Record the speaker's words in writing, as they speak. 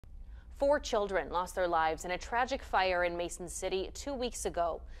4 children lost their lives in a tragic fire in Mason City 2 weeks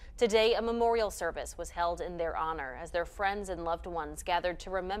ago. Today, a memorial service was held in their honor as their friends and loved ones gathered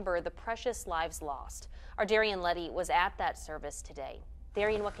to remember the precious lives lost. Our Darian Letty was at that service today.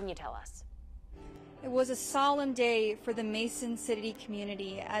 Darian, what can you tell us? It was a solemn day for the Mason City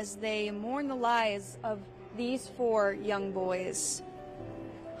community as they mourn the lives of these 4 young boys.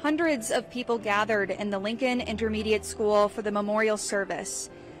 Hundreds of people gathered in the Lincoln Intermediate School for the memorial service.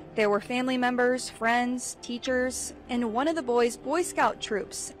 There were family members, friends, teachers, and one of the boys' Boy Scout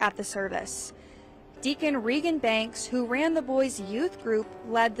troops at the service. Deacon Regan Banks, who ran the boys' youth group,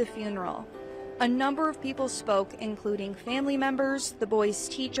 led the funeral. A number of people spoke, including family members, the boys'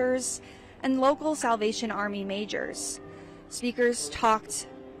 teachers, and local Salvation Army majors. Speakers talked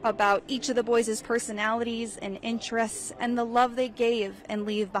about each of the boys' personalities and interests and the love they gave and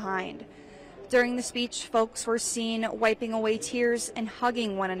leave behind. During the speech, folks were seen wiping away tears and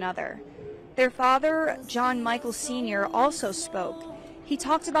hugging one another. Their father, John Michael Sr., also spoke. He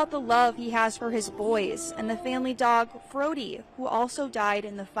talked about the love he has for his boys and the family dog, Frody, who also died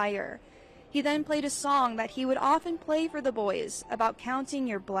in the fire. He then played a song that he would often play for the boys about counting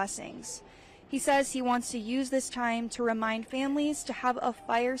your blessings. He says he wants to use this time to remind families to have a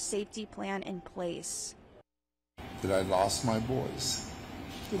fire safety plan in place. That I lost my boys,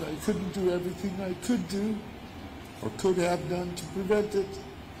 that I couldn't do everything I could do or could have done to prevent it.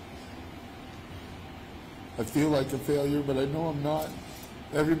 I feel like a failure, but I know I'm not.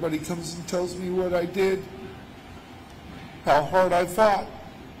 Everybody comes and tells me what I did, how hard I fought,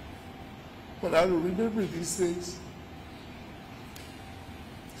 but I don't remember these things.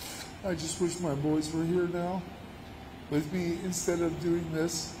 I just wish my boys were here now with me instead of doing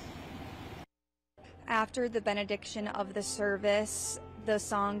this. After the benediction of the service, the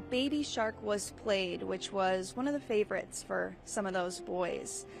song Baby Shark was played, which was one of the favorites for some of those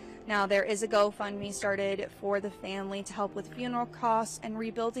boys. Now, there is a GoFundMe started for the family to help with funeral costs and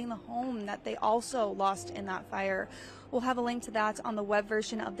rebuilding the home that they also lost in that fire. We'll have a link to that on the web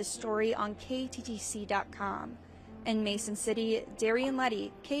version of the story on kttc.com. In Mason City, Darian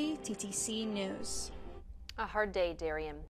Letty, KTTC News. A hard day, Darian.